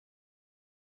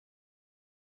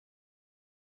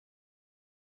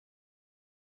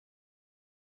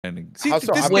See, How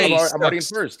so? this I'm game already in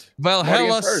sucks. first.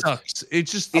 Valhalla sucks. It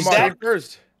just I'm already in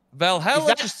first.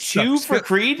 Valhalla just two sucks. for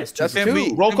Creed? That's Can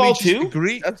two. Roll can call we just 2?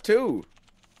 agree? That's two.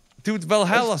 Dude,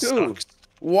 Valhalla That's two. sucks.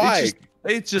 Why?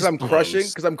 It just Because I'm crushing. blows.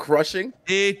 Because I'm crushing.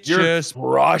 It You're just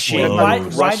crushing.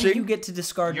 blows. Why did you get to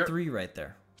discard 3 right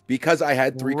there? Because I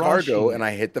had 3 cargo Crushing. and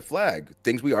I hit the flag.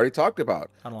 Things we already talked about.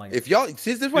 I don't like If it. y'all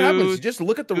see, this is what happens. You just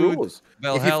look at the rules. If you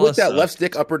Valhalla flip that left sucks.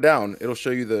 stick up or down, it'll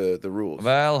show you the rules.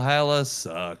 Valhalla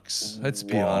sucks. Let's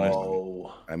be honest.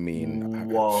 I mean,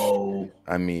 Whoa.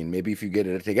 I mean, maybe if you get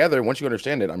it together, once you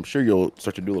understand it, I'm sure you'll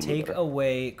start to do a little bit Take better.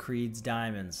 away Creed's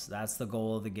diamonds. That's the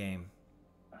goal of the game.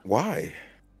 Why?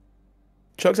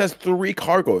 Chugs has 3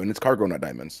 cargo, and it's cargo, not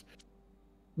diamonds.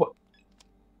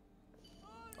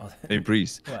 Oh, Hey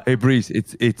Breeze. What? Hey Breeze.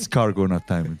 It's cargo, not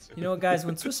diamonds. you know what, guys?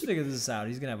 When Swiss figures this out,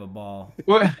 he's gonna have a ball.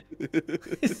 What?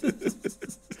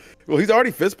 Well, he's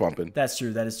already fist pumping. That's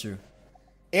true. That is true.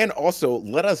 And also,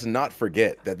 let us not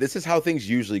forget that this is how things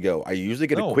usually go. I usually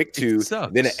get a No, quick it 2,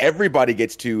 sucks. then everybody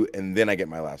gets 2, and then I get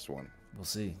my last one. We'll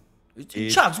see.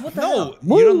 Chugs, what the hell?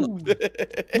 No, you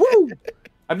don't. Woo!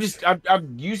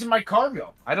 I'm using my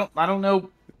cargo. I don't know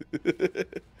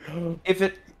if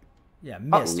it Yeah,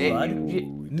 missed, bud.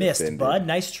 Ooh, Missed, defended. bud.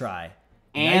 Nice try.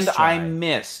 and Nice try. I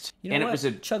missed. You know and what? it was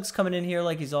a Chugs coming in here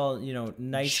like he's all,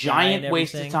 nice guy and giant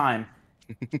waste of everything. time.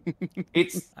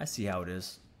 It I see how it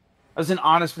is. was an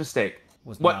honest mistake.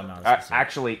 Was What? not an honest mistake.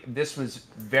 Actually, this was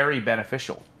very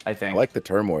beneficial. I I think. like the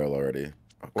turmoil already.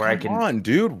 Oh, Where I come can- on,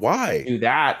 dude. Why? do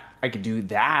that. I could do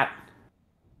that.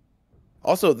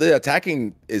 Also, the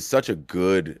attacking is such a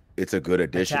good. It's a good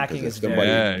addition. 'cause Attacking if is somebody.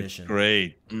 Yeah, addition.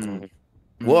 great.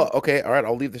 Well, okay, all right.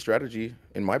 I'll leave the strategy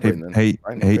in my Hey, brain then. hey,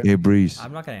 Fine, hey, okay. hey, Breeze.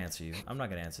 I'm not gonna answer you. I'm not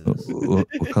gonna answer this. What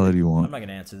color do you I'm want? not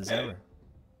gonna answer this ever.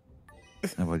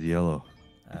 How about yellow?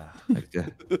 Ah,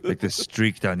 Like the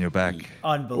streak down your back.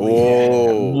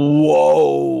 unbelievable. Whoa!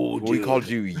 Whoa, We dude. called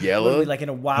you What are yellow. we, like in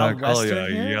a Wild I call you Western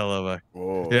a here? yellow back.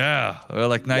 Whoa. Yeah, well,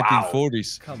 like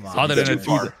 1940s. Come on. Hotter than a Too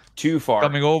far. Too far.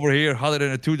 coming over here, hotter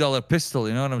than a $2 pistol.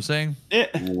 You know what I'm saying?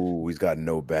 Ooh, he's got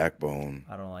no backbone.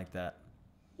 I don't like that.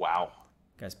 Wow.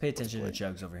 Guys, pay attention to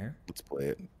Chugs over here. Let's play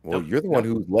it. Well, you're the one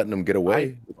who's letting him get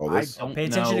away with all I this. don't Pay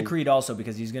attention to know. Creed also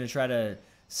because he's gonna try to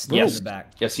sneak Yes. in the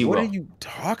back. Yes, he What will. are you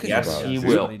talking Yes, about? he dude?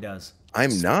 That's will. what he does.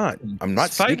 I'm not. I'm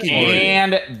not Fight sneaking. him already.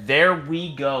 And there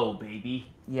we go, baby.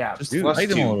 Yeah, Just plus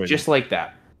fight him 2, already. just like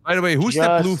that. By the way, who's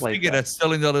that blue Just like figure that. that's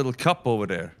still in the little cup over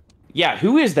there? Yeah,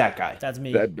 who is that guy? That's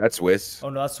me. That's Swiss. Oh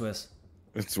no, that's Swiss.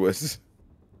 It's Swiss.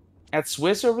 At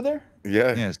Swiss over there?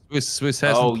 Yeah. Yes, Swiss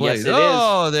hasn't Oh, played. yes, it is.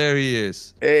 Oh, there he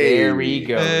is. Hey. There we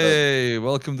go. Hey,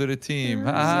 welcome to the team.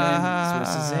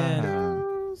 Swiss is in.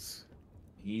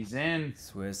 He's in.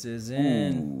 Swiss is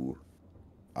in. Ooh.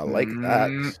 I like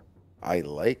that. I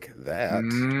like that.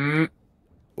 Mm.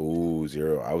 Ooh,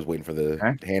 0. I was waiting for the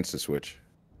Okay. hands to switch.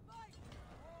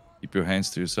 Keep your hands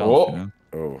to yourself. Oh. You know?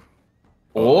 Oh.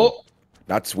 Oh,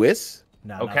 Not Swiss?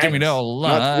 No, Okay. not Give me Swiss. no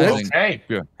line. Swiss? okay. Keep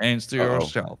your hands to Uh-oh.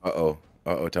 yourself. Uh-oh.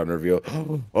 Uh-oh, time to reveal.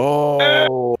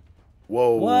 Oh.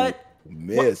 Whoa. What?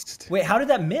 Missed. Wait, how did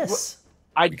that miss?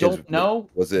 I Because don't know.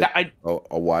 Was it That- I,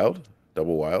 a wild?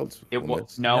 Double wilds? it One was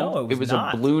miss? no. No, It was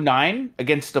not. a blue 9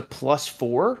 against a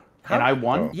 +4, How- and I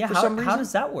won. Oh. Yeah, for how some reason.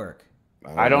 does that work?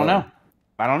 I don't know.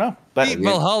 I don't know. But Hey,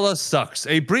 Valhalla sucks.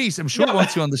 Hey, Breeze, I'm sure Yeah.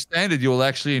 once you understand it, you'll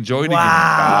actually enjoy the game.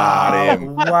 Wow. Got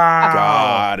him. Wow.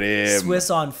 Got him.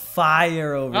 Swiss on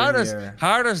fire over here.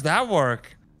 How does that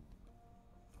work?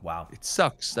 Wow. It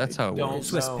sucks. That's how it don't works.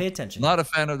 Swiss, No. pay attention. Not a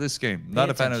fan of this game. Pay Not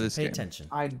a fan of attention, this Pay game. attention.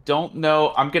 I don't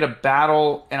know. I'm gonna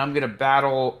battle, and I'm gonna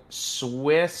battle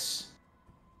Swiss,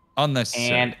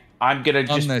 Unnecessary. and I'm gonna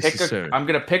just pick Unnecessary. a. I'm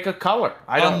gonna pick a color.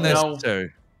 I don't know.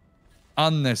 Unnecessary.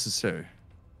 Unnecessary.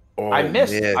 Oh, I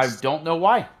missed. I don't know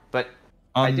why, but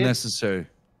I did. Unnecessary.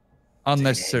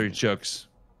 Unnecessary chucks.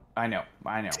 I know.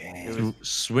 I know. It was.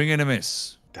 Swing and a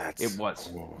miss. That's, It was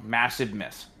Whoa. massive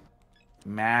miss.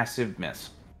 Massive miss.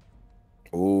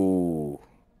 Ooh.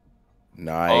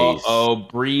 Nice. Oh,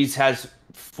 Breeze has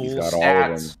full He's got all of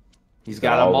stats. them. He's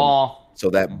got them all. So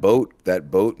that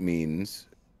boat means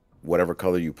whatever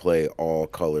color you play, all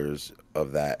colors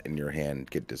of that in your hand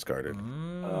get discarded.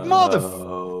 Mother.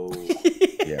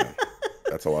 Yeah.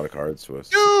 That's a lot of cards, Swiss.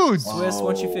 Dude! Swiss,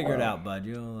 once you figure it out, bud,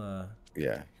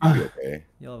 Yeah. You'll be okay.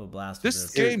 you'll have a blast This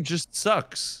with this. game just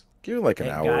sucks. Give it like an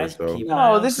Hey, hour guys, or so. keep an No,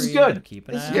 eye on this is Creed. good. Keep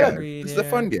an This eye is on Yeah, Creed this is the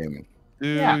here. fun game.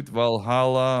 Dude, Yeah.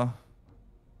 Valhalla.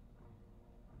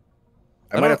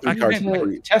 I might have I 3 cards. can't-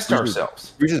 for you. Test Yours is-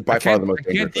 ourselves. Yours is by I far the can't, most I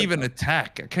can't dangerous right even now.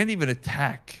 attack. I can't even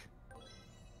attack.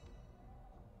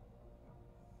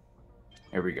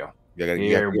 Here we go. You gotta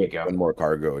Here we get go. one more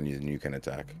cargo and you can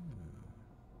attack.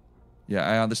 Yeah,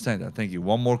 I understand that. Thank you.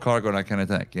 One more cargo and I can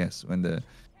attack. Yes, when the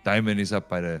diamond is up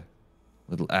by the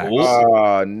little axe.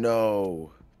 Oh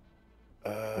no.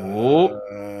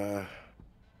 Oh.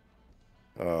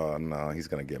 Oh no, he's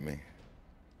gonna get me.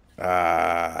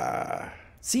 Ah.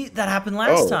 See, that happened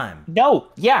last Oh. time. No.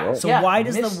 Yeah. Whoa. So yeah, why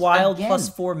does the missed wild again.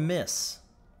 +4 miss?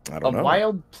 I A don't know.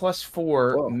 wild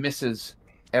 +4 Whoa. misses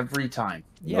every time.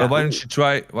 Yeah, Well, why don't you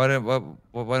try? Why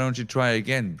don't you try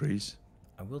again, Breeze?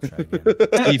 I will try again.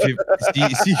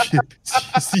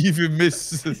 See if it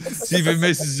misses. See if it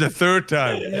misses a third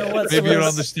time. You know what, Maybe you'll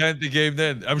Swiss? understand the game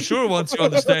then. I'm sure once you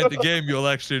understand the game, you'll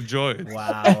actually enjoy it.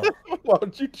 Wow. Why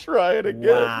don't you try it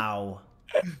again? Wow.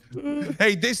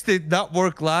 Hey, this did not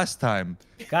work last time.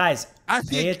 Guys, I pay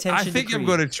think attention I'm to Creed.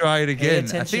 gonna try it again. I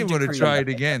attention think I'm to gonna Creed. try it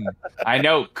again. I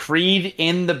know. Creed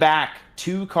in the back.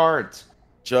 2 cards.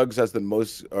 Jugs has the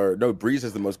most, or no, Breeze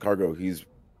has the most cargo. He's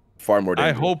far more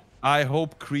dangerous. I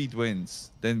hope Creed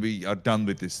wins. Then we are done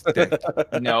with this deck.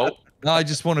 No. No, I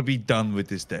just want to be done with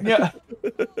this deck. Yeah.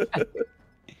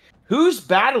 Who's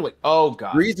battling? Oh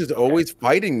god. Breeze is always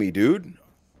fighting me, dude.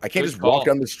 I can't Good just call. walk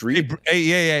down the Hey, street.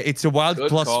 yeah. It's a wild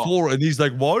Good call. +4, and he's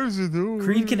like, "Why is it doing?"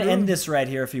 Creed can end this right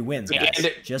here if he wins, guys.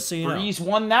 And Just so you know. Breeze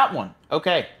won that one.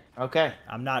 Okay. Okay.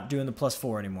 I'm not doing the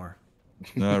 +4 anymore.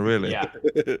 No, really. Yeah.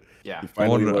 Yeah. He I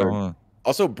finally wonder. learned.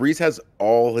 Also, Breeze has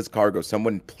all his cargo.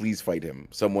 Someone please fight him.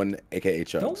 Someone, aka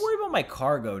Chugs. Don't worry about my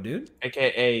cargo, dude.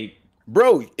 AKA.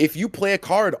 Bro, if you play a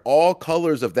card, all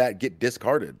colors of that get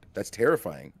discarded. That's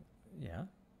terrifying. Yeah.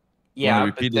 Yeah.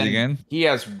 Wanna but repeat it then again? He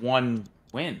has 1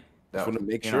 win. Just though, want to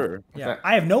make you know? sure. Yeah. Okay.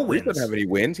 I have no Breeze wins. doesn't have any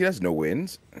wins. He has no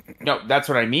wins. No, that's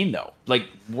what I mean though. Like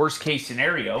worst case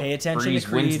scenario, Pay attention Breeze to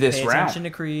Creed. wins this Pay round. attention to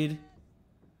Creed.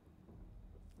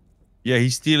 Yeah,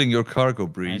 he's stealing your cargo, I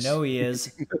Breeze. know he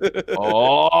is.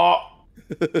 Oh.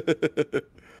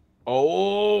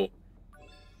 Oh.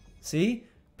 See?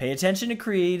 Pay attention to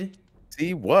Creed.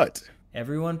 See what?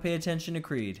 Everyone pay attention to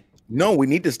Creed. No, we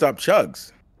need to stop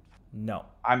Chugs. No.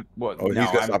 I'm what? Oh, no, he's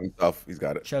gonna I'm, stop himself. He's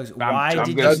got it. Chugs, I'm, why I'm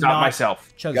did gonna you stop not...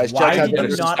 myself. Chugs, Guys, why Chugs has did it you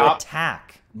under not control.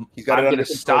 attack? He's got I'm it under gonna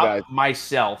control, stop guys.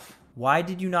 myself. Why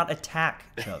did you not attack,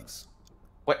 Chugs?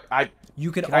 What? I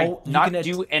You can, can I you not can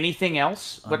do anything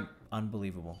else? What?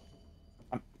 Unbelievable.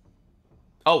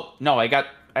 Oh no, I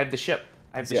have the ship.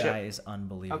 I have the This guy ship. is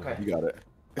unbelievable. Okay. You got it.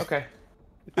 Okay.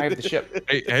 I have the ship.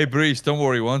 Hey, Breeze, don't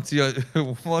worry. Once you'll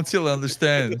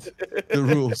understand the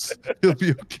rules, you'll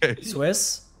be okay.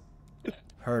 Swiss,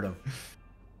 hurt him.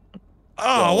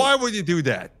 Oh, why would you do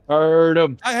that? Heard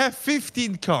him. I have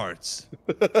 15 cards,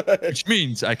 which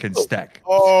means I can stack.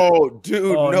 Oh,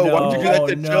 dude, Oh, no. Why would you do that no,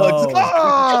 to no. Chugs?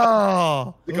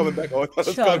 Oh! They're coming back. Oh,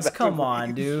 let's go Chugs, back. come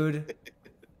on, dude.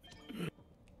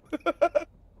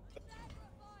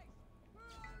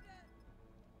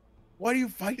 What are you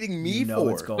fighting me You know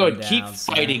for? it's going Good. down, Keep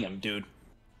son. fighting him, dude.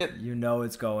 You know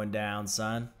it's going down,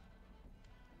 son.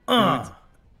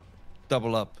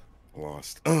 Double up.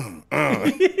 Lost. And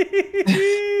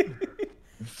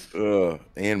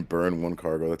burn 1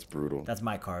 cargo. That's brutal. That's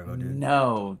my cargo, dude.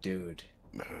 No, dude.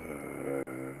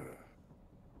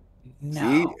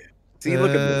 No. See, look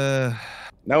at this.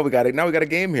 Now we got it. Now we got a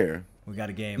game here. We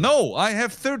got a game. No, I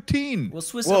have 13. Well,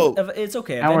 Swiss, Whoa. it's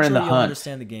okay. Now we're in Eventually the you'll hunt.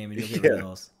 understand the game and you'll get rid of Yeah.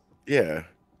 those. Yeah.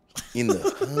 In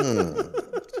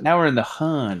the Now we're in the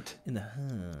hunt. In the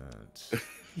hunt.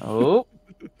 Oh.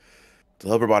 to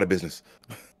help her body business.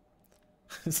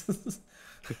 spend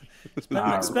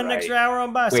All spend an right. extra hour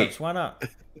on biceps. Wait. Why not?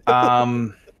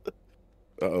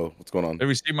 Uh-oh. What's going on? Have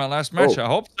we seen my last match? Oh, I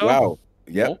hope so. Wow.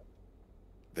 Yep. Nope.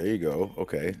 There you go.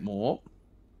 Okay. Nope.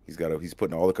 He's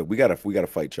putting all the we gotta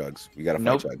fight Chugs. We gotta fight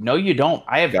Nope. Chugs. No, you don't.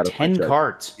 I have Gotta 10 fight Chugs.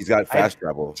 cards. He's got I have fast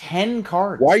travel. 10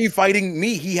 cards. Why are you fighting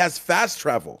me? He has fast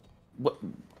travel. What?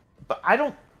 But I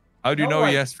don't. How do you No, know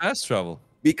he I- has fast travel?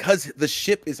 Because the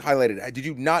ship is highlighted. Did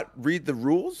you not read the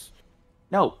rules?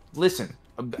 No, listen.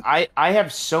 I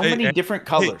have so Hey, many hey, different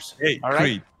colors. Hey, all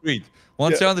right. Creed.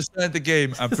 Once Yeah. I understand the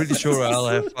game, I'm pretty sure I'll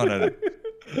have fun at it.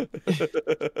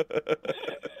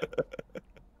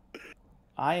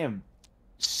 I am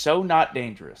so not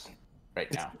dangerous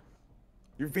right now.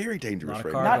 You're very A dangerous lot of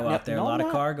right cargo now. Not- out there. no, a lot I'm of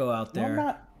not. cargo out No, I'm there.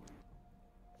 not.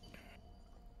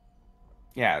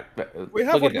 Yeah, but We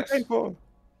have look what at we're this. paying for.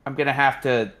 I'm gonna have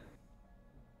to.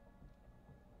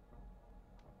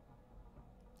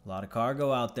 A lot of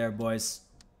cargo out there, boys.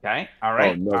 Okay. All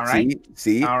right. Oh, no. All right.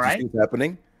 See? All You right. see what's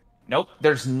happening? Nope.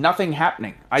 There's nothing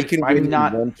happening. I can I'm win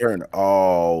not. in 1 turn.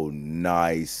 Oh,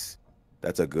 nice.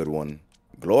 That's a good one.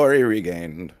 Glory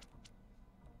regained.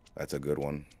 That's a good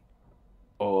one.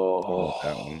 Oh.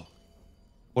 That one.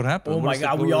 What happened? Oh What my is the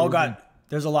god, we goal all again? got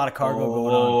There's a lot of cargo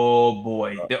going on. Oh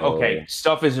boy. Okay,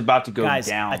 stuff is about to go Guys,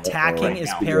 down. attacking right is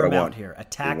now. paramount here.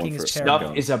 Attacking is Stuff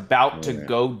paramount. is about to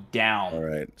go down. All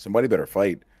right, somebody better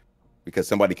fight because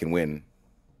somebody can win.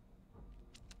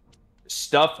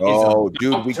 Stuff is about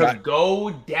to go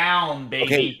down, baby.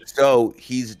 Okay, so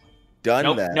he's done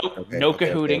Nope, that. nope, Okay, no okay,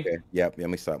 cahooting. Okay. Yep. Let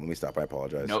me stop. Let me stop. I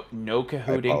apologize. No I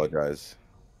cahooting. apologize.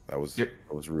 That was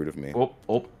rude of me. Oh.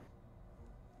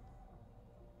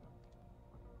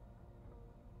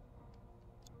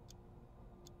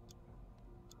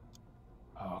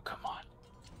 Oh, come on.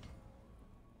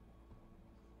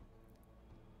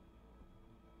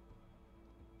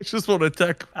 I just want to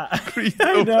attack Creed.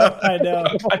 I know.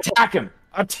 Attack him.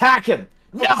 Attack him.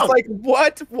 No. I was like,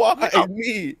 what? Why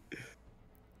me?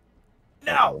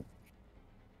 No.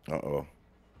 Uh-oh.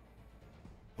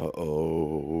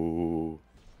 Uh-oh.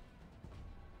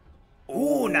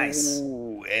 Ooh, nice.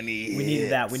 Ooh, any We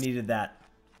needed that. We needed that.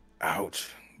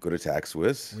 Ouch. Good attack,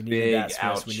 Swiss. We needed that, Swiss.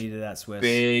 ouch. We needed that, Swiss.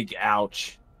 Big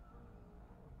ouch.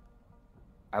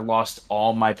 I lost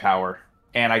all my power,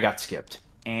 and I got skipped.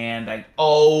 And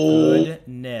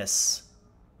Goodness.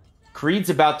 Creed's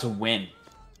about to win.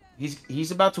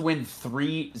 He's about to win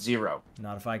 3-0.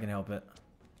 Not if I can help it.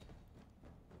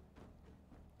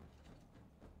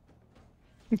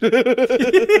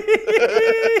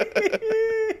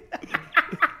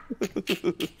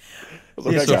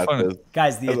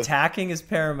 Guys, the attacking is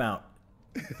paramount.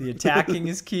 The attacking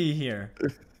is key here.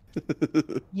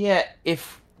 Yeah,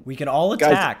 if we can all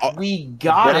attack, guys, we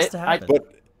got it.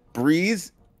 But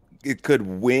Breeze, it could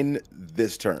win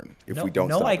this turn if we don't.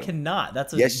 No, stop I it. cannot.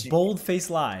 That's a bold-faced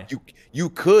lie. You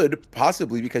could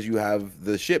possibly because you have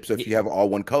the ship. So if you have all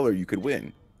one color, you could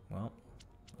win. Well,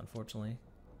 unfortunately,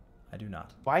 I do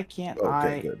not. Why can't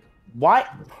Good. Why?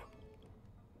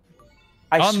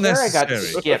 I swear I got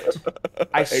skipped.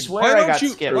 I swear I got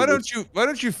skipped. Why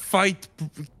don't you fight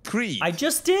Creed? I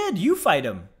just did. You fight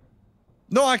him.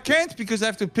 No, I can't because I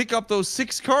have to pick up those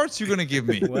 6 cards you're gonna give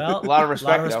me. Well, a lot of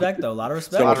respect, though. A lot of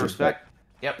respect. So A lot much of respect.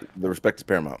 Yep. The respect is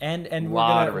paramount. And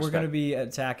we're gonna be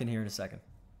attacking here in a second.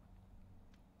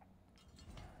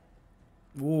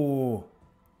 Ooh.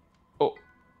 Oh.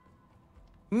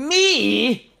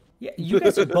 Me? Yeah, you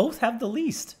guys both have the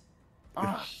least.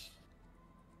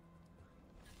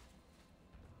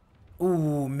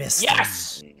 Ooh, missed.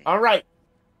 Yes. All right.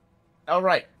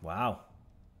 Wow.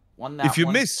 Won that. If you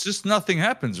miss, just nothing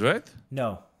happens, right?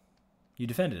 No, you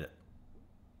defended it.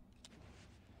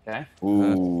 Okay.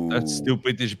 Ooh. That's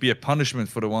stupid. There should be a punishment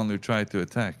for the one who tried to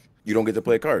attack. You don't get to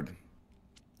play a card.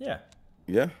 Yeah.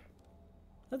 Yeah.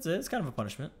 That's it. It's kind of a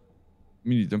punishment. I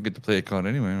mean, you don't get to play a card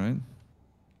anyway, right?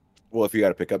 Well, if you got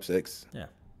to pick up 6. Yeah.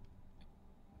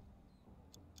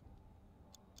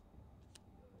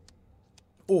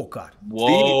 Oh God.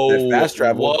 Whoa. See, fast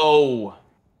travel. Whoa.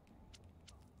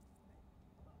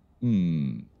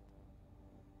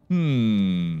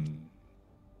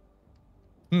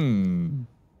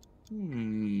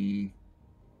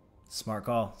 Smart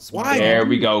call. Why? There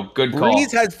we go. Good call.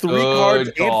 Breeze had 3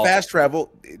 cards and fast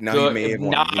travel. Now you may have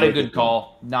won. Not a good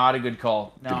call. Not a good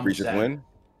call. No, Did Breeze just win?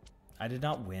 I did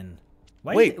not win.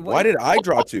 Wait, why did I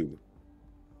draw 2?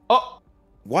 Oh.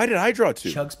 Why did I draw 2?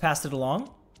 Chugs passed it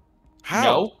along? How?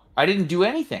 No, I didn't do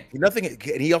anything. Nothing. And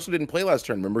he also didn't play last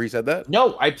turn. Remember he said that?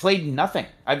 No, I played nothing.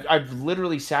 I've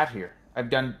literally sat here. I've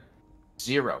done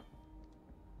 0.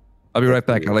 I'll be right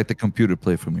back. I'll let the computer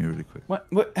play for me really quick. What?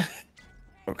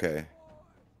 Okay.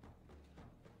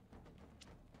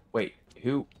 Wait,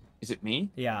 who? Is it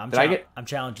me? Yeah, I'm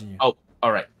challenging you. Oh,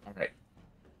 all right.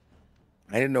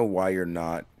 I didn't know why you're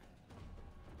not.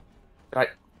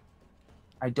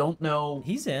 I don't know.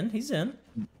 He's in.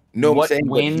 No, what I'm saying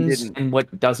wins and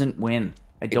what doesn't win.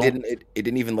 It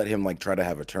didn't even let him like try to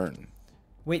have a turn.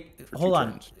 Wait, hold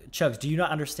on. Chugs, do you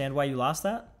not understand why you lost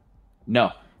that?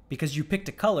 No. Because you picked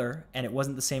a color and it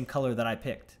wasn't the same color that I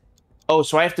picked. Oh,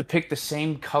 so I have to pick the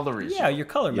same color as Yeah, you. you're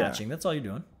color matching. That's all you're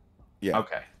doing. Yeah.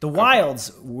 Okay. The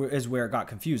wilds is where it got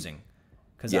confusing.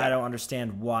 Because Yeah. I don't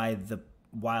understand why the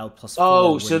wild plus 4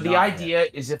 Oh, would so the not idea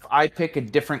is if I pick a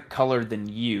different color than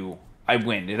you, I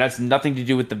win. It has nothing to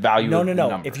do with the value of the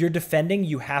number. If you're defending,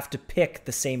 you have to pick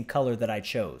the same color that I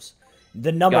chose.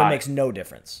 The number Got it. makes no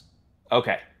difference.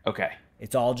 Okay.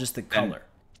 It's all just the color.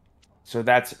 So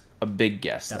that's a big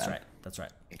guess. That's then. right. That's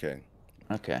right.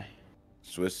 Okay.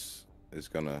 Swiss is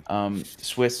gonna.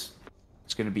 Swiss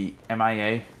is gonna be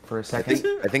MIA for a second.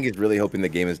 I think he's really hoping the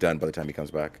game is done by the time he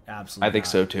comes back. Absolutely. I think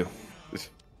not. so too.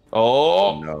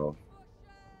 Oh no!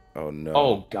 Oh no!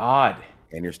 Oh God!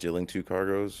 And you're stealing 2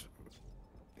 cargoes.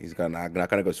 He's not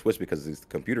gonna go Swiss because the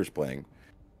computer's playing.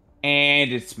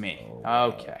 And it's me.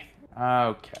 Oh, okay.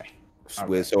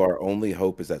 Swiss. So our only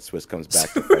hope is that Swiss comes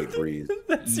back to fight Breeze.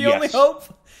 That's the only hope.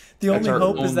 The That's only our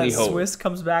hope is that only hope. Swiss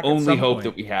comes back. Only at some hope point.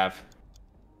 that we have.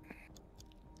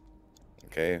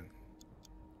 Okay.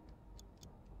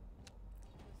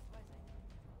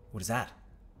 What is that?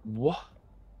 What?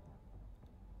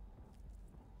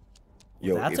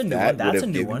 Yo, that's if a new that one. That's would've a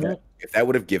new given one. that- if that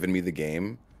would have given me the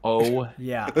game, Oh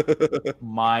Yeah.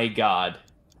 my God!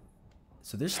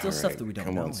 So there's still all stuff right, that we don't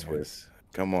come know. on, here. Swiss.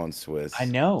 Come on, Swiss. I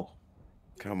know.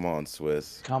 Come on,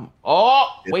 Swiss. Come. Oh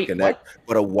wait, Disconnect. what?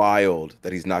 But a wild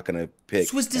that he's not gonna pick.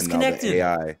 Swiss and now the disconnected.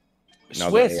 AI.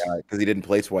 Swiss. Because he didn't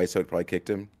play twice, so it probably kicked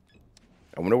him.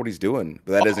 I wonder what he's doing,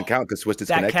 but that doesn't count because Swiss That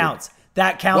disconnected. counts.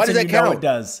 That counts, Why does and that you know count? it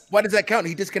does. Why does that count?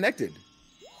 He disconnected.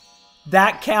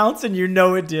 That counts, and you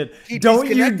know it did. He Don't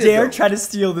you disconnected, dare though. try to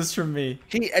steal this from me.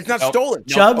 It's not Nope. stolen.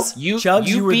 No. Chugs, you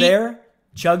you were beat- there.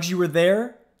 Chugs, you were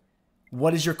there.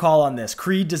 What is your call on this?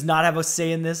 Creed does not have a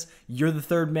say in this. You're the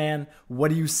third man. What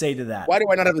do you say to that? Why do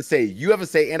I not have a say? You have a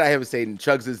say, and I have a say, and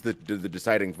Chugs is the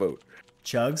deciding vote.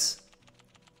 Chugs?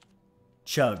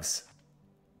 Chugs.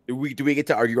 Do we get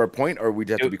to argue our point, or we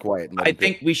just have to be quiet? And let I him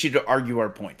pick? think we should argue our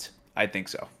point. I think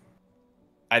so.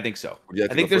 I think so. Would you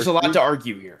like I to think go there's a first, lot Creed? to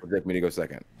argue here. Would you like me to go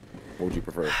second? What would you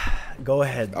prefer? Go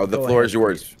ahead. Oh, the Go floor ahead, is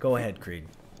yours. Creed. Go ahead, Creed.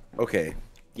 Okay.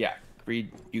 Yeah,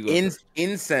 Creed, you go. In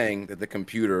first. saying that the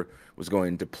computer was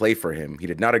going to play for him, he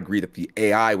did not agree that the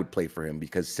AI would play for him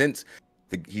because since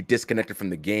he disconnected from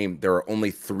the game, there are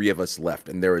only 3 of us left,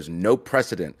 and there is no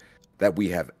precedent that we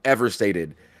have ever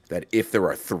stated that if there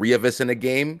are 3 of us in a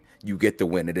game, you get the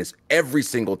win. It is every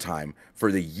single time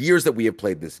for the years that we have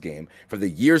played this game, for the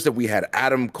years that we had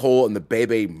Adam Cole and the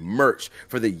Bebe merch,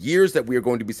 for the years that we are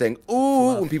going to be saying,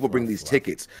 ooh, when people bring these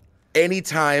tickets.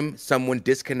 Anytime someone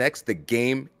disconnects, the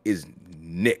game is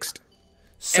nixed.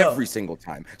 So, Every single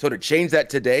time. So to change that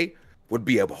today would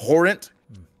be abhorrent.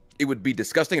 It would be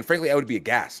disgusting, and frankly, I would be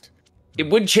aghast. It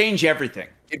would change everything.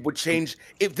 It would change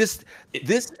if this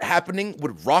happening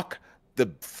would rock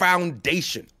the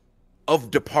foundation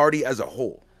of the party as a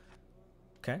whole.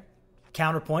 okay.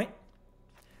 Counterpoint.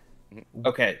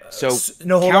 Okay, so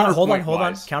No, hold on.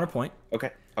 counterpoint-wise- Counterpoint.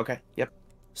 Okay, yep.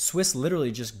 Swiss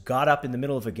literally just got up in the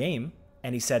middle of a game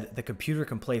and he said the computer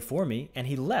can play for me, and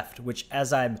he left, which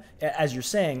as you're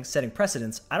saying, setting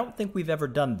precedents, I don't think we've ever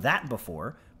done that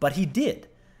before, but he did.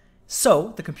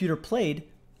 So the computer played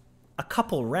a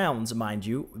couple rounds, mind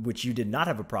you, which you did not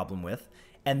have a problem with,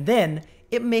 and then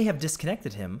it may have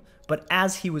disconnected him, but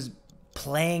as he was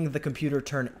playing the computer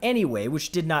turn anyway, which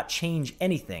did not change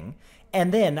anything,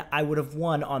 and then I would have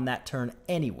won on that turn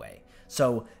anyway.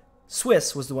 So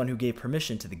Swiss was the one who gave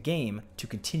permission to the game to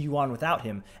continue on without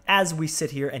him as we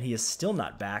sit here, and he is still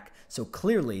not back. So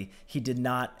clearly he did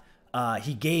not,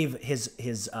 he gave his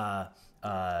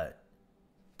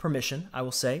permission, I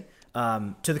will say,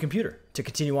 to the computer to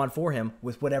continue on for him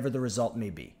with whatever the result may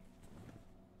be.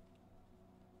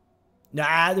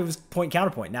 Nah, there was point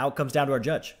counterpoint. Now it comes down to our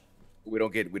judge. We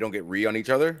don't get re on each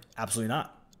other. Absolutely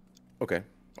not. Okay.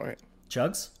 All right.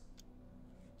 Chugs?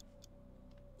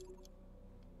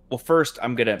 Well, first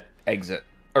I'm gonna exit,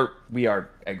 or we are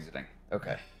exiting.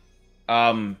 Okay.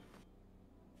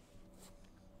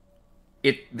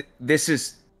 This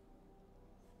is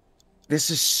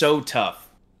so tough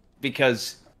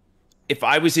because if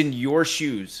I was in your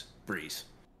shoes, Breeze,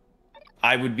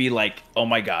 I would be like, oh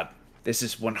my God, this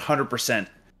is 100%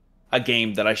 a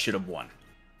game that I should have won.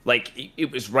 Like,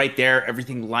 it was right there.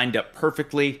 Everything lined up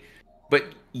perfectly. But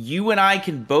you and I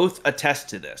can both attest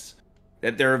to this,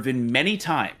 that there have been many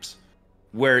times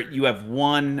where you have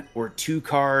 1 or 2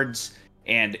 cards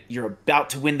and you're about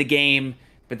to win the game,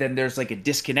 but then there's like a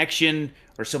disconnection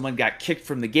or someone got kicked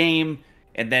from the game.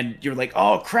 And then you're like,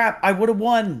 oh crap, I would have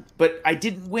won, but I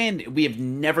didn't win. We have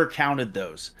never counted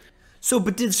those. So,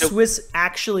 but did Swiss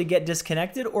actually get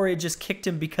disconnected, or it just kicked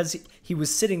him because he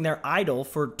was sitting there idle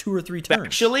for 2 or 3 turns?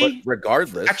 Actually, But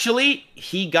regardless,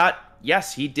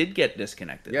 he did get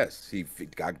disconnected. yes, he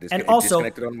got And also-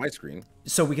 disconnected on my screen.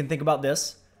 So we can think about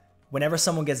this. Whenever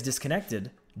someone gets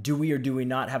disconnected, do we or do we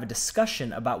not have a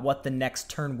discussion about what the next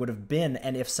turn would have been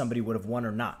and if somebody would have won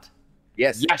or not?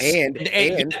 Yes, Yes, and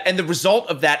and the result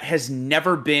of that has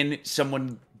never been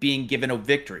someone being given a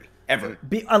victory ever.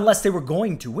 Unless they were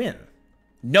going to win.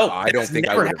 No, I don't that's think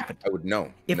I never would. happened. I would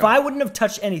know. If No. I wouldn't have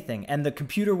touched anything and the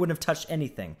computer wouldn't have touched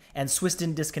anything and Swiss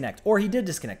didn't disconnect, or he did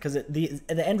disconnect because the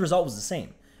end result was the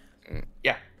same.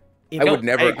 Yeah, I would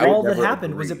never. I would All that never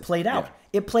happened was agree. it played out.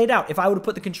 Yeah. It played out. If I would have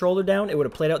put the controller down, it would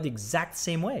have played out the exact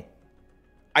same way.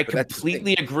 I But that's the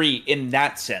completely agree in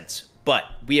that sense. But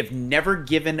we have never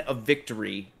given a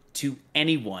victory to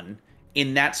anyone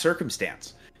in that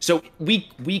circumstance. So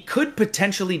we could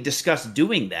potentially discuss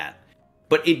doing that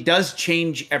but it does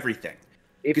change everything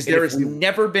because there has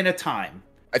never been a time.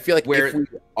 I feel like where if we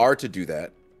are to do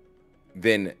that,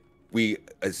 then we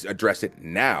address it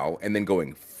now and then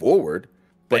going forward.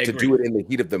 But to do it in the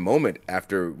heat of the moment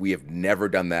after we have never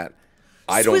done that,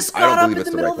 I don't believe it's the right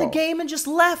call. Middle of the game and just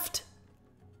left.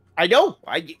 I know.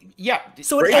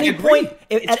 So at any point,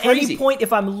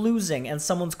 if I'm losing and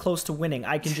someone's close to winning,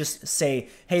 I can just say,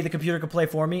 "Hey, the computer can play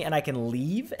for me," and I can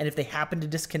leave. And if they happen to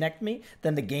disconnect me,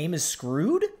 then the game is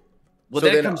screwed. Well,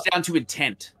 then it comes down to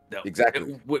intent, though.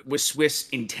 Exactly. Was Swiss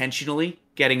intentionally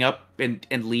getting up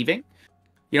and leaving?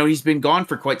 You know, he's been gone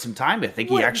for quite some time. I think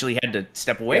he actually had to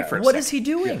step away for a second. What is he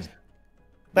doing? Yes.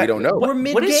 We don't know. We're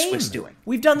mid-game. What is Swiss doing?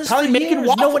 We've done this for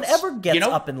years. No one ever gets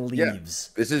up and leaves.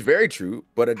 This is very true.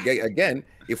 But again,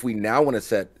 if we now want to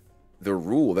set the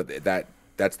rule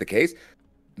that's the case,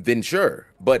 then sure.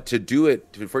 But to do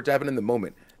it, for it to happen in the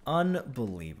moment,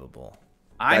 unbelievable.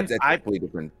 That's a completely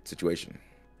different situation.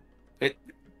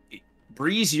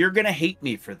 Breeze, you're gonna hate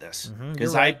me for this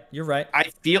because you're right. I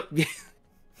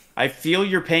feel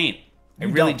your pain. I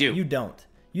really do. You don't.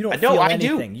 You don't feel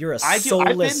anything. You're a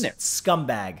soulless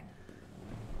scumbag.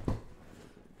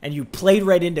 And you played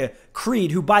right into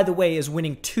Creed, who, by the way, is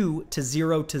winning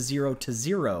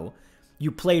 2-0.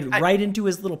 You played right into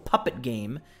his little puppet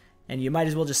game, and you might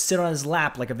as well just sit on his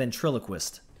lap like a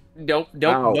ventriloquist. No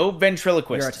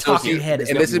ventriloquist. You're a talking head.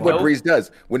 And this is what Breeze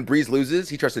does. When Breeze loses,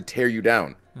 he tries to tear you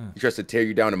down. He tries to tear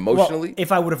you down emotionally. Well,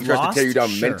 if I would have lost, he tries to tear you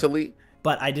down mentally.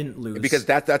 But I didn't lose. Because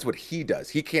that's what he does.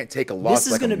 He can't take a loss like a man. This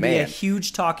is going to be a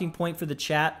huge talking point for the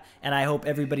chat, and I hope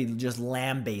everybody just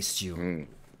lambastes you.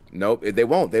 Nope, they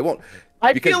won't. They won't.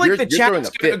 I feel like the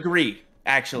chat's going to agree,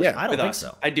 actually. Yeah, I don't think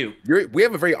so. I do. We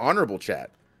have a very honorable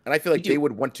chat. And I feel like they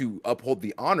would want to uphold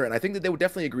the honor, and I think that they would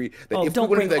definitely agree that if we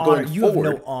want to do that going forward,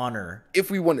 have no honor. If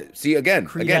we want to see again,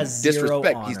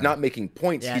 disrespect. Honor. He's not making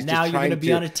points. Yeah, he's now just you're going to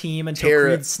be on a team until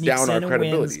Creed sneaks in and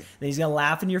wins. Then he's gonna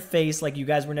laugh in your face like you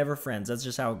guys were never friends. That's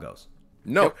just how it goes.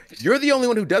 No, you're the only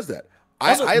one who does that.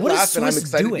 Also, I laugh and I'm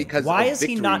excited because why of is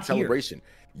victory he not and celebration.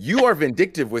 Here? You are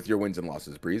vindictive with your wins and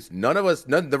losses, Breeze.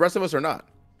 The rest of us are not.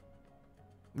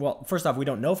 Well, first off, we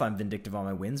don't know if I'm vindictive on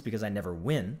my wins because I never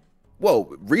win. Well,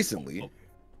 recently.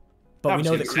 But we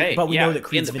know that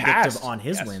Creed's vindictive on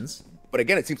his wins. But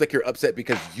again, it seems like you're upset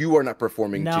because you are not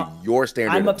performing to your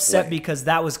standard. I'm upset because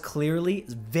that was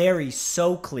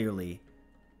so clearly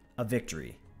a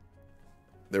victory.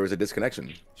 There was a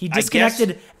disconnection. He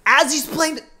disconnected as he's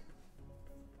playing.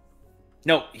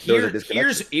 No,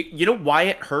 here's you know why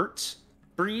it hurts,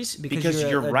 Breeze? Because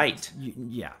you're right.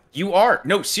 You are.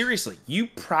 No, seriously. You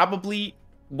probably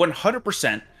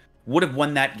 100% would have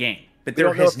won that game. But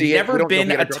there has never been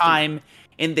a time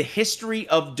in the history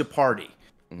of Departy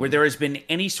where there has been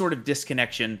any sort of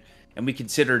disconnection and we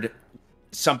considered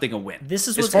something a win. This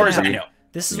is what's going to happen.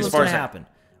 This is what's going to happen.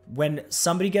 When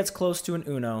somebody gets close to an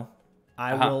Uno,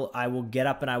 I will get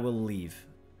up and I will leave.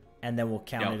 And then we'll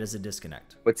count it as a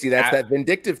disconnect. But see, that's that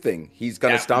vindictive thing. He's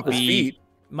going to stomp his feet.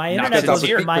 My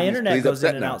internet goes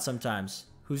in and out sometimes.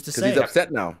 Who's to say? He's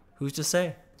upset now. Who's to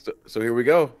say? So here we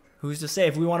go. Who's to say?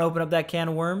 If we want to open up that can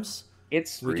of worms,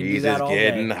 Breeze is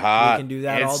getting hot. We can do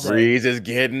that all day. Breeze is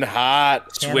getting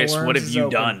hot. Swiss, what have you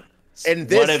done? And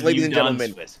this, ladies and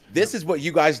gentlemen, this is what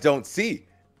you guys don't see.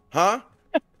 Huh?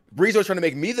 Breeze was trying to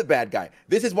make me the bad guy.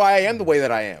 This is why I am the way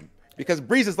that I am. Because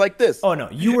Breeze is like this. Oh, no.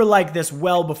 You were like this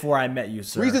well before I met you,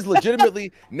 sir. Breeze is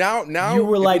legitimately, now you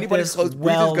were like this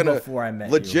well before I met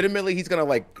you. Legitimately, he's going to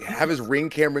like have his ring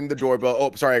cam ring the doorbell.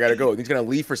 Oh, sorry, I got to go. He's going to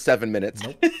leave for 7 minutes.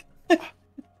 Nope.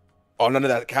 Oh, none of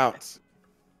that counts.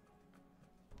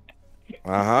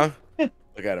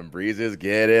 Look at him. Breeze is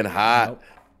getting hot. Nope.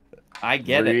 I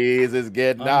get Breeze is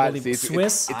getting hot. See,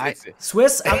 Swiss,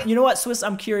 you know what, Swiss?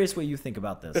 I'm curious what you think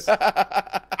about this.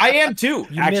 I am too.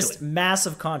 You missed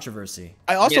massive controversy.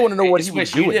 I also want to know what he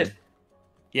was doing.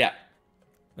 Yeah.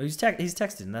 Well, he's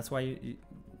texting. And that's why you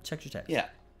check your text. Yeah.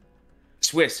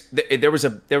 Swiss, there was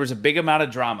a big amount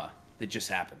of drama that just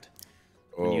happened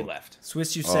when you left.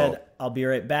 Swiss, you said, I'll be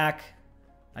right back.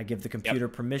 I give the computer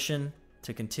permission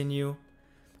to continue.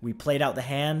 We played out the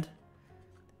hand.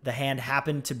 The hand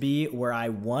happened to be where I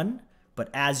won,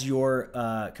 but as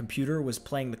your computer was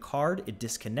playing the card, it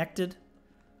disconnected.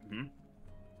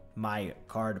 My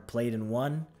card played and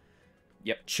won.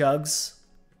 Yep. Chugs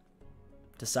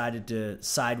decided to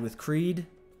side with Creed,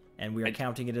 and we are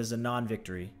counting it as a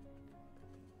non-victory.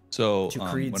 So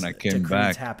when I came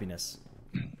back, happiness.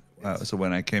 So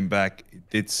when I came back, it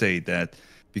did say that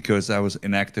because I was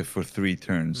inactive for 3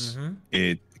 turns,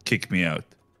 it kicked me out.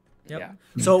 Yep. Yeah.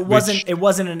 So it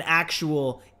wasn't an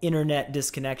actual internet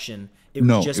disconnection. It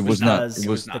was just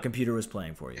because the computer was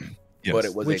playing for you. Yes. but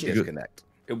it was Which a is- disconnect.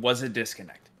 It was a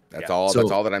disconnect. That's Yeah. all. So-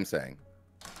 That's all that I'm saying.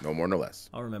 No more, no less.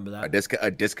 I'll remember A, that.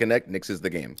 a disconnect nixes the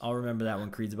game. I'll remember that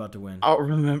when Creed's about to win. I'll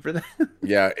remember that.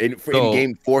 Yeah, in So-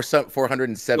 game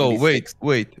 476. Oh wait.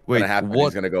 Gonna happen. What?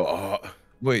 He's gonna go. Oh,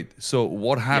 Wait. So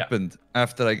what happened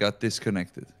after I got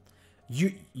disconnected?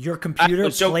 Your computer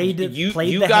played you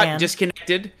the got hand.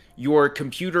 disconnected. Your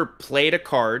computer played a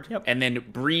card, Yep. and then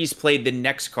Breeze played the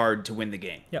next card to win the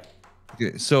game. Yep.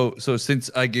 Okay. So since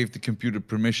I gave the computer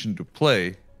permission to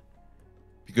play,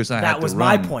 because I had That to was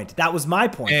my run, point. That was my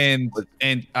point.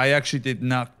 and I actually did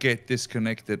not get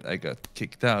disconnected. I got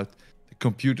kicked out. The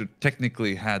computer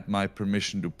technically had my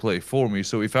permission to play for me.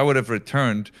 So if I would have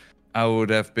returned, I would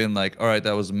have been like, all right,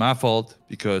 that was my fault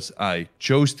because I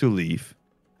chose to leave.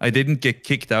 I didn't get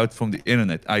kicked out from the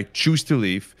internet. I choose to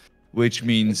leave, which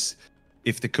means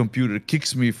if the computer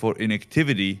kicks me for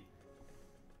inactivity,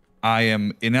 I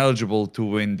am ineligible to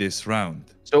win this round.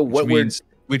 so what we're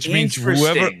Which means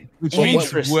whoever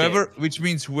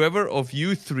Interesting. whoever of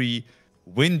you three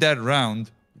win that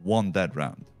round won that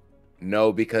round.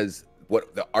 no, because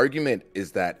what the argument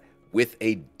is that with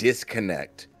a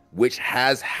disconnect, which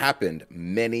has happened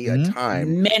many a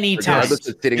time, Many regardless times.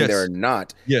 of sitting Yes. there or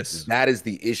not. Yes. That is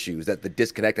the issue. Is that the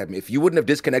disconnect happened? If you wouldn't have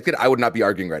disconnected, I would not be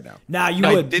arguing right now. Nah, you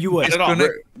I would. didn't You would. Not at all.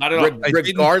 disconnect. Not at all.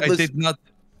 Regardless,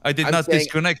 I did I'm not saying-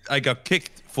 disconnect. I got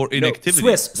kicked for No, inactivity.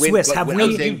 Swiss, but have what we?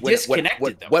 I'm saying, You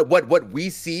disconnected them. what we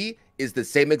see is the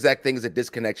same exact thing as a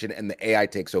disconnection, and the AI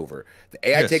takes over. The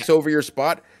AI Yes. takes over your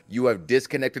spot. You have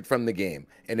disconnected from the game,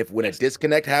 and if when a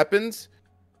disconnect happens,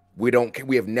 we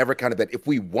have never counted that. If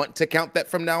we want to count that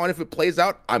from now on, if it plays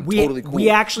out, I'm totally cool. we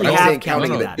actually I'm have saying counted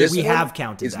counting that. this We one have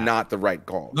counted is that. not the right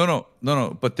call.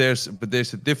 No. But there's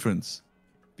a difference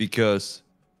because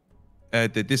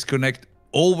the disconnect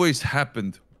always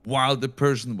happened while the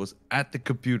person was at the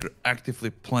computer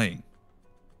actively playing.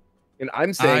 And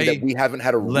I'm saying I that we haven't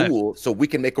had a left. rule, so we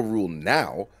can make a rule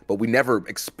now, but we never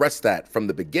expressed that from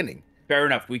the beginning. Fair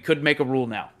enough. We could make a rule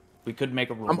now. We could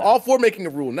make a rule. I'm now. all for making a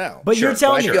rule now. But you're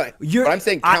telling I me feel like- you're. but I'm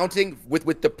saying I- counting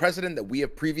with the precedent that we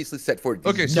have previously set for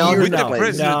Okay, years so No, with no, the no.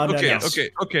 president, No, no, okay, no.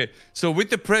 okay. So with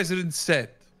the president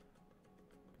set,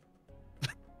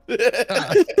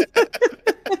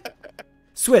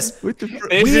 Swiss. with the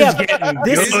This We is have getting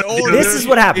this good. is this is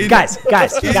what happened, guys. We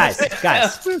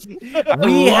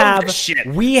love have this shit.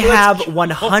 we have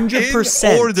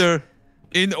 100%.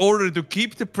 in order to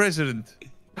keep the president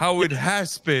how it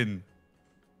has been,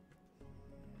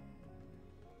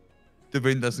 the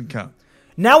win doesn't count.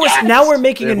 Now we're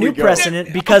making There a we new go.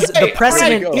 precedent because Okay, the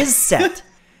precedent there we go. is set.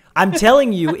 I'm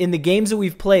telling you, in the games that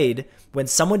we've played, when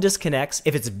someone disconnects,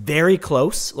 if it's very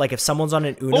close, like if someone's on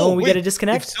an Uno and we get a If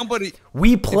disconnect, somebody,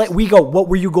 we play. We go, what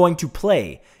were you going to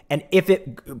play? And if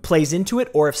it plays into it,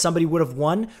 or if somebody would have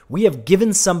won, we have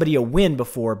given somebody a win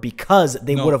before because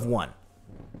they No. would have won.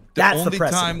 the That's the only time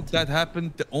precedent. that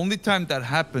happened, the only time that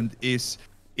happened is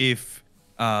if,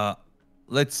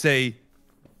 let's say,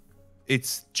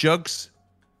 it's Jugs,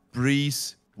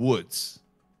 Breeze, Woods,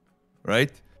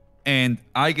 right? And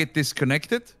I get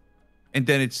disconnected, and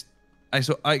then it's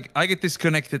I get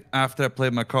disconnected after I play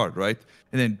my card, right?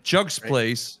 And then Jugs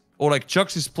plays, or like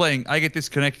Jugs is playing, I get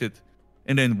disconnected,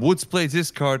 and then Woods plays this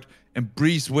card, and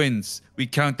Breeze wins. We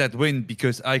count that win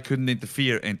because I couldn't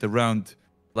interfere, and the round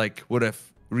like would have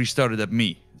restarted at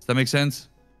me. Does that make sense?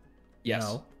 Yes.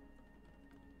 No.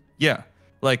 Yeah,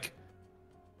 like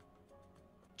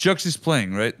Jugs is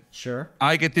playing, right? Sure.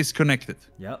 I get disconnected.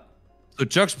 Yep. So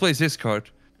Jugs plays his card,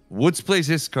 Woods plays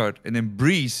his card, and then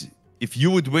Breeze, if you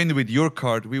would win with your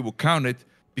card, we will count it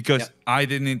because Yep. I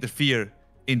didn't interfere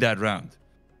in that round.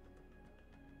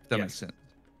 If that Yes. makes sense.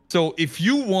 So if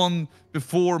you won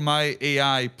before my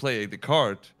AI played the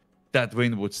card, that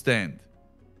win would stand.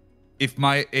 If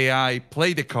my AI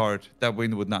played the card, that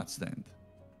win would not stand.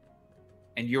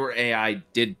 And your AI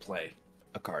did play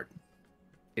a card.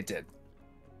 It did.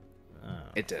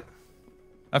 It did.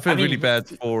 I feel I mean- really bad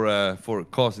for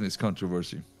causing this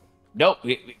controversy. No,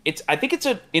 it's. I think it's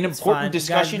an It's important fine.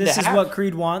 discussion Guys, this to is have. what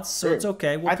Creed wants, so it's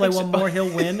okay. We'll I play think one so. more, he'll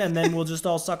win, and then we'll just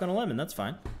all suck on a lemon. That's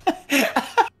fine.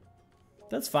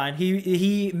 That's fine.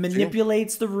 He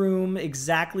manipulates the room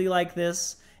exactly like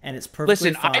this, and it's perfectly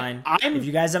Listen, fine. I'm- if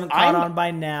you guys haven't caught I'm- on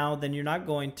by now, then you're not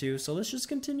going to. So let's just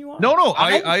continue on. No,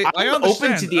 I'm I open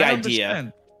understand. to the I idea.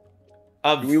 understand.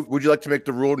 Of Would you like to make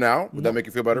the rule now? Would that make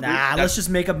you feel better? Nah, Bruce? let's just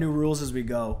make up new rules as we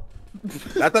go.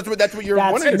 That's what you're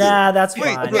wanting to do. That's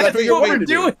Wait, fine. That's what you're what we're wanting to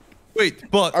do. doing.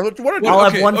 Wait, but That's what you want to do. I'll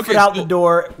have Okay, one okay, foot out so- the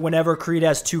door whenever Creed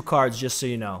has 2 cards, just so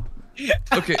you know.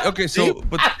 okay, so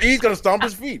but He's gonna stomp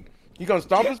his feet. He's gonna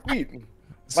stomp his feet.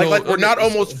 Like we're okay, not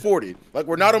almost 40. Like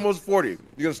we're not almost 40. You're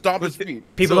gonna stomp his feet.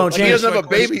 People So, don't Like, change. he doesn't have a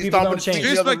baby. He's People stomping don't his feet. change. the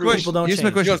Here's other my room. question. People don't Here's my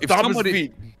change. He's question. gonna stomp his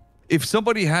feet. If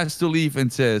somebody has to leave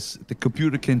and says the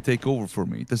computer can take over for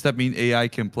me, does that mean AI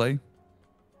can play?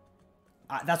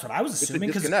 That's what I was a assuming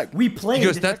because disconnect. we played.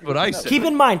 Because that's what I said. Keep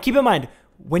in mind,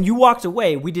 when you walked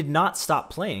away, we did not stop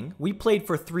playing. We played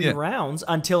for 3 Yeah. rounds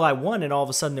until I won, and all of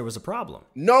a sudden there was a problem.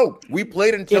 No, we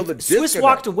played until the If Swiss disconnect.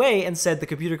 walked away and said the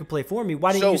computer could play for me,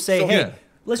 why didn't you say, "Hey, yeah.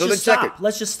 let's So just then check stop. it.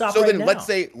 Let's just stop So right then now"?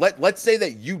 let's say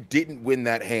that you didn't win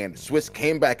that hand. Swiss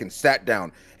came back and sat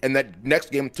down, and that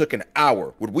next game took an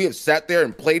hour. Would we have sat there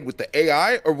and played with the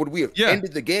AI, or would we have Yeah.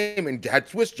 ended the game and had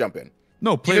Swiss jump in?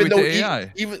 No, play Even with though the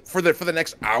AI. even for the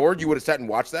next hour, you would have sat and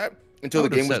watched that until I the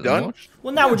would've game was sat and done. watched.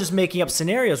 Well, now we're just making up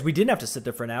scenarios. We didn't have to sit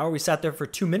there for an hour. We sat there for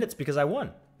 2 minutes because I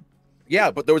won. Yeah,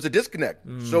 but there was a disconnect.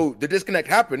 So the disconnect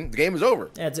happened. The game is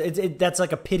over. Yeah, that's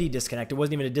like a pity disconnect. It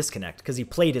wasn't even a disconnect because he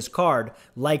played his card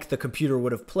like the computer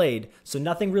would have played. So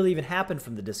nothing really even happened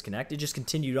from the disconnect. It just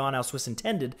continued on how Swiss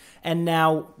intended. And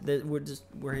now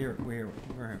we're here.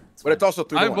 But it's also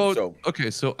 3-1. I vote. So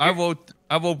Okay, so I vote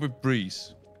with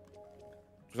Breeze.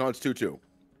 now it's 2-2.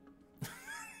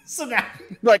 So now,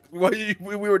 Like we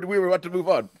were about to move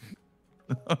on.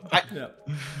 yeah,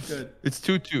 good. It's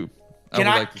 2-2.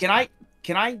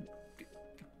 Can I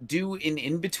do an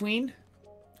in between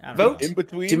I don't know. vote In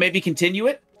between? to maybe continue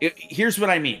it? Here's what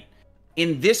I mean.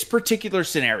 In this particular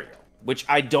scenario, which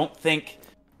I don't think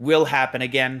will happen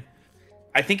again,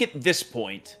 I think at this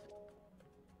point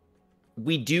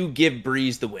we do give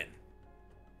Breeze the win.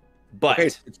 But Okay,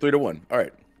 it's 3-1. All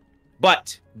right.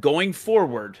 But going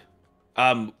forward,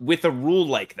 with a rule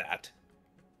like that,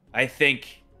 I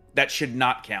think that should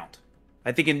not count.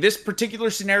 I think in this particular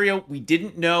scenario, we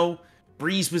didn't know.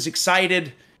 Breeze was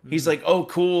excited. He's like, oh,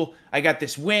 cool. I got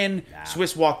this win.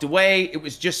 Swiss walked away. It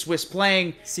was just Swiss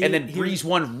playing. See, and then here's- Breeze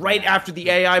won right after the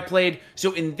AI played.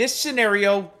 So in this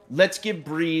scenario, let's give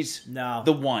Breeze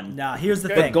the one. No, here's the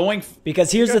But thing. going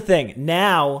Because here's the thing.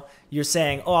 Now you're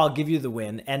saying, "Oh, I'll give you the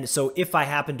win." And so if I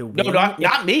happen to win,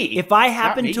 not me. If I Not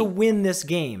happen me. to win this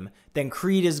game, then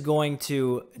Creed is going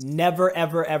to never,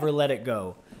 ever, ever let it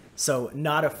go. So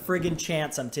not a friggin'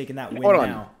 chance I'm taking that win Hold on.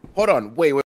 now. Hold on.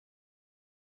 Wait.